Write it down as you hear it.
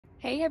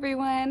Hey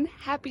everyone,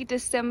 happy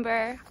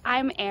December.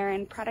 I'm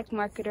Erin, product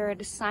marketer at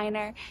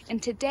Assignar, and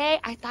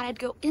today I thought I'd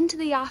go into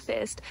the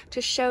office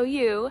to show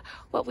you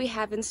what we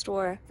have in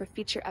store for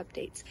feature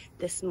updates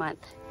this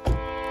month.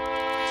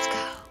 Let's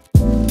go.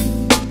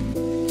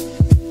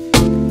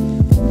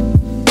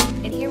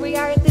 And here we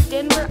are at the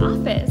Denver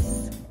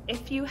office.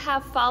 If you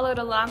have followed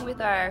along with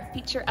our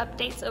feature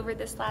updates over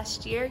this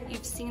last year,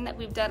 you've seen that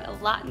we've done a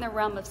lot in the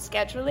realm of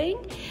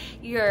scheduling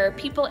your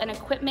people and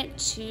equipment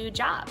to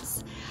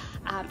jobs.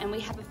 And we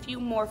have a few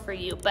more for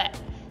you, but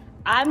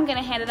I'm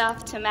gonna hand it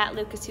off to Matt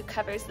Lucas, who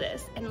covers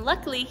this. And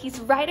luckily,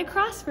 he's right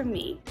across from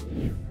me.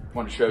 I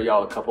want to show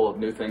y'all a couple of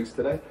new things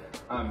today.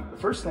 The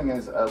first thing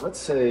is, let's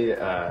say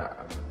I'm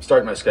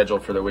starting my schedule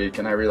for the week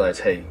and I realize,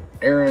 hey,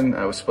 Erin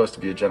was supposed to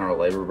be a general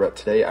labor, but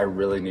today I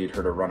really need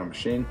her to run a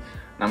machine.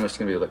 And I'm just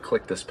gonna be able to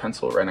click this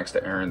pencil right next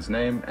to Erin's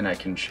name and I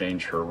can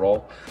change her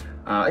role.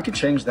 I can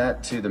change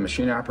that to the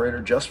machine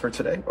operator just for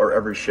today or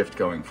every shift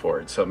going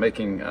forward. So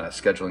making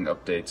scheduling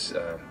updates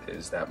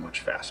is that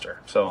much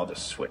faster. So I'll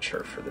just switch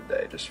her for the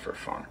day just for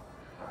fun.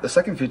 The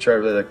second feature I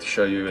really like to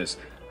show you is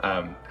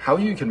how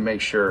you can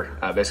make sure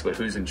basically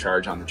who's in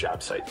charge on the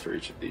job site for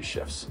each of these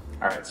shifts.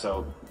 All right,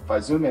 so if I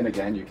zoom in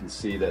again, you can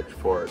see that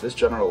for this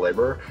general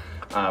laborer,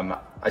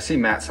 I see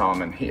Matt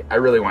Solomon. I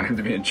really want him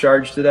to be in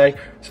charge today.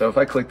 So if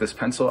I click this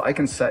pencil, I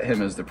can set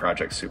him as the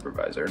project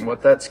supervisor. And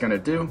what that's gonna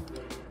do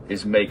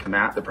is make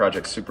Matt the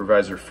project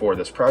supervisor for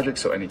this project.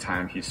 So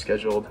anytime he's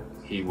scheduled,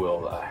 he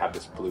will have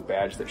this blue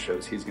badge that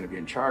shows he's gonna be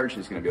in charge.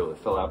 He's gonna be able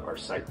to fill out our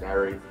site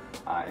diary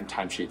and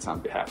timesheets on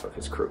behalf of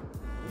his crew.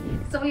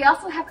 So we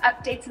also have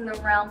updates in the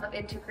realm of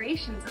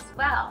integrations as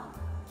well.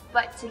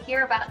 But to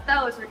hear about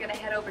those, we're gonna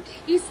head over to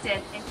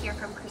Houston and hear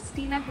from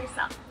Christina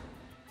herself.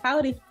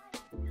 Howdy.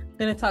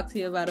 I'm gonna talk to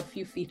you about a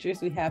few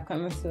features we have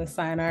coming to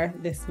Assignar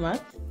this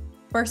month.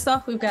 First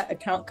off, we've got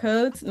account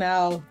codes.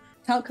 Now,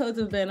 account codes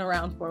have been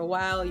around for a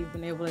while. You've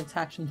been able to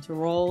attach them to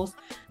roles.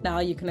 Now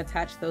you can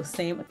attach those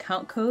same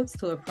account codes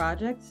to a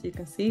project. So you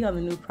can see on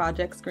the new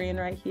project screen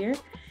right here.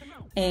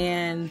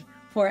 And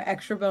for an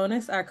extra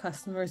bonus, our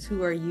customers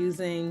who are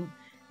using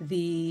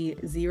the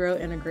Xero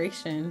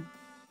integration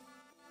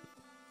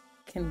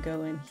can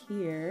go in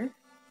here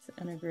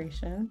to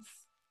integrations.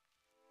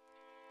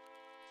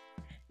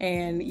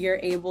 And you're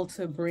able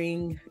to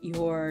bring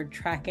your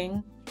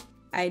tracking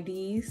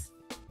IDs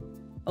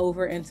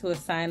over into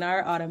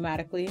Assignar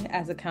automatically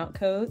as account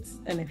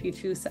codes. And if you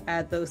choose to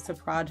add those to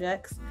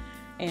projects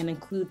and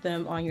include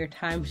them on your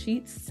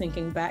timesheets,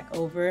 syncing back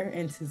over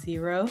into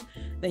Xero,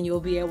 then you'll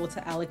be able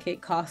to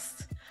allocate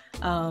costs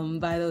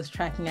by those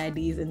tracking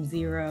IDs in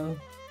Xero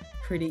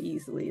pretty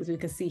easily. As we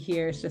can see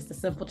here, it's just a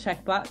simple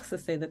checkbox to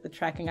say that the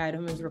tracking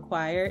item is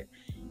required,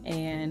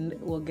 and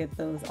we'll get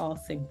those all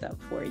synced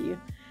up for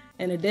you.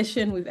 In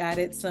addition, we've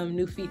added some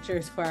new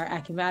features for our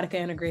Acumatica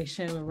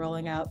integration. We're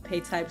rolling out pay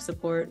type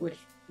support, which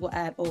will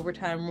add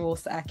overtime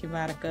rules to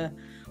Acumatica,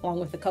 along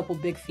with a couple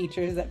big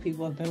features that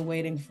people have been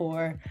waiting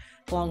for,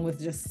 along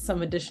with just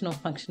some additional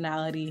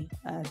functionality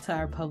to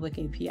our public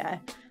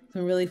API.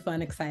 Some really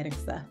fun, exciting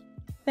stuff.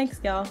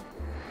 Thanks, y'all.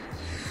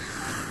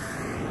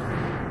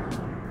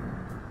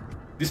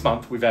 This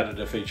month, we've added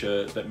a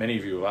feature that many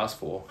of you have asked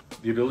for,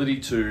 the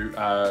ability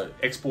to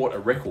export a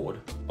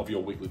record of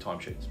your weekly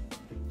timesheets.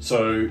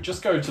 So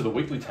just go to the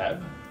weekly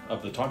tab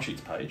of the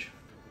timesheets page,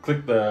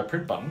 click the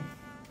print button,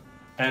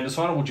 and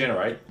Assignar will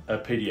generate a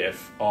PDF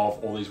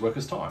of all these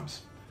workers'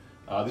 times.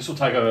 This will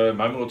take a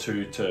moment or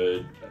two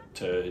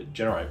to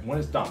generate. And when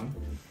it's done,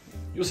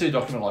 you'll see a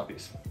document like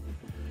this.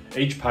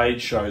 Each page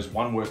shows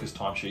one worker's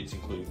timesheets,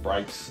 including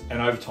breaks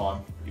and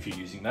overtime, if you're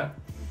using that,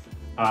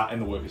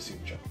 and the worker's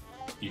signature.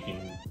 You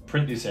can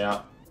print this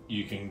out,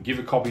 you can give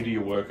a copy to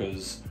your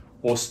workers,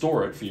 or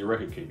store it for your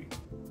record keeping.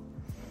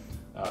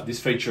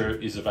 This feature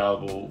is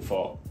available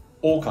for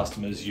all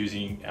customers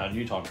using our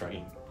new time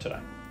tracking today.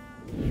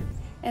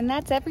 And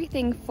that's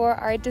everything for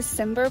our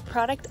December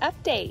product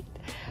update.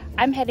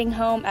 I'm heading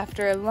home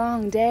after a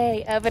long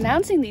day of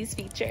announcing these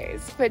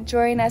features, but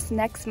join us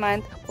next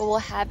month where we'll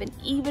have an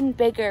even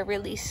bigger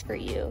release for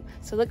you.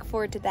 So look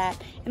forward to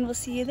that, and we'll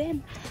see you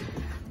then.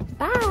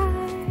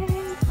 Bye.